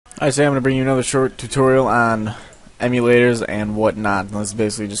I say I'm going to bring you another short tutorial on emulators and whatnot. And this is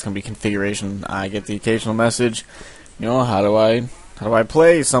basically just going to be configuration. I get the occasional message, you know, how do I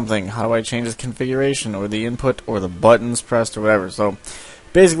play something? How do I change the configuration or the input or the buttons pressed or whatever? So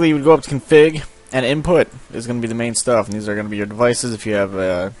basically you would go up to config, and input is going to be the main stuff. And these are going to be your devices. If you have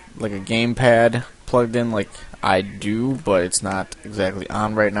like a gamepad plugged in like I do, but it's not exactly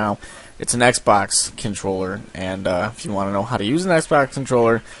on right now. It's an Xbox controller, and if you want to know how to use an Xbox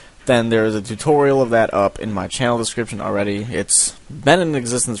controller, then there's a tutorial of that up in my channel description already. It's been in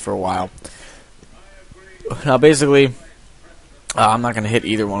existence for a while. Now basically, I'm not going to hit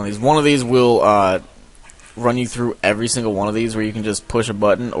either one of these. One of these will run you through every single one of these, where you can just push a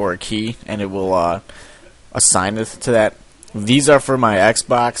button or a key and it will assign it to that. These are for my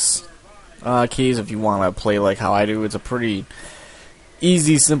Xbox keys. If you want to play like how I do, it's a pretty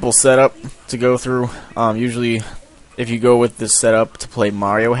easy, simple setup to go through. Usually if you go with this setup to play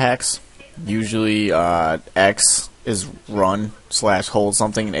Mario hacks, usually X is run / hold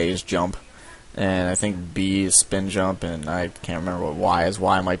something, and A is jump, and I think B is spin jump, and I can't remember what Y is.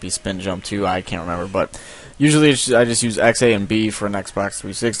 Y might be spin jump too, I can't remember, but usually I just use X, A, and B for an Xbox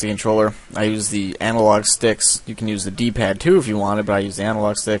 360 controller. I use the analog sticks. You can use the D-pad too if you wanted, but I use the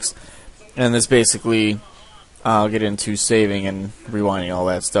analog sticks. And this basically, I'll get into saving and rewinding, all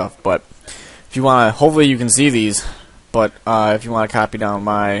that stuff. But if you want to, hopefully you can see these, but if you want to copy down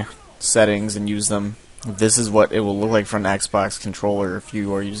my settings and use them, this is what it will look like for an Xbox controller. If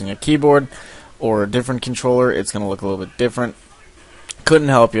you are using a keyboard or a different controller, it's going to look a little bit different. Couldn't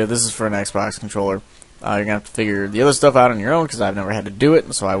help you. This is for an Xbox controller. You're going to have to figure the other stuff out on your own, because I've never had to do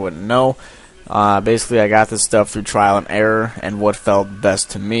it, so I wouldn't know. Basically, I got this stuff through trial and error and what felt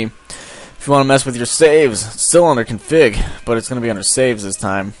best to me. If you want to mess with your saves, it's still under config, but it's going to be under saves this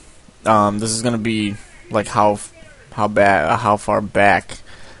time. This is going to be like how far back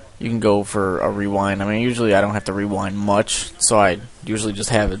you can go for a rewind. I mean, usually I don't have to rewind much, so I usually just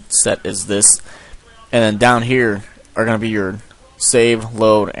have it set as this. And then down here are going to be your save,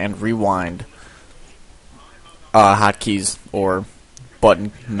 load, and rewind hotkeys, or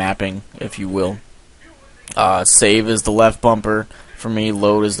button mapping, if you will. Save is the left bumper for me,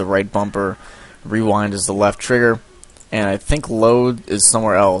 load is the right bumper, rewind is the left trigger, and I think load is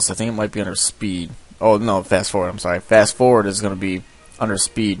somewhere else. I think it might be under speed. Oh no, fast forward, I'm sorry. Fast forward is going to be under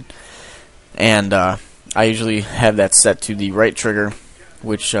speed. And I usually have that set to the right trigger,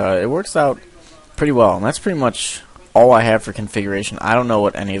 which it works out pretty well. And that's pretty much all I have for configuration. I don't know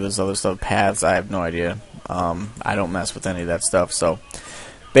what any of this other stuff, paths, I have no idea. I don't mess with any of that stuff. So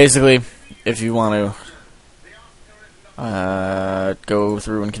basically, if you want to go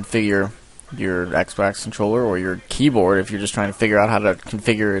through and configure your Xbox controller or your keyboard, if you're just trying to figure out how to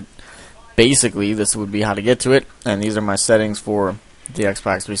configure it, basically this would be how to get to it. And these are my settings for the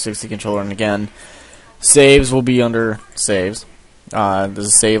Xbox 360 controller. And again, saves will be under saves. There's a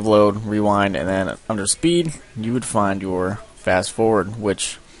save, load, rewind, and then under speed you would find your fast forward,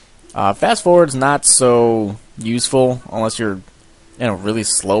 which fast forward's not so useful unless you're in a really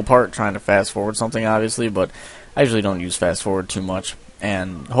slow part trying to fast forward something, obviously, but I usually don't use fast forward too much.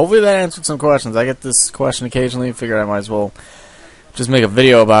 And hopefully that answered some questions. I get this question occasionally, figured I might as well just make a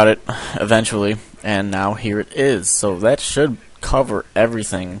video about it eventually, and now here it is. So that should cover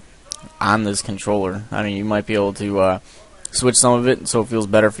everything on this controller. I mean, you might be able to switch some of it so it feels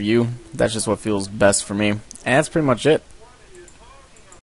better for you. That's just what feels best for me, and that's pretty much it.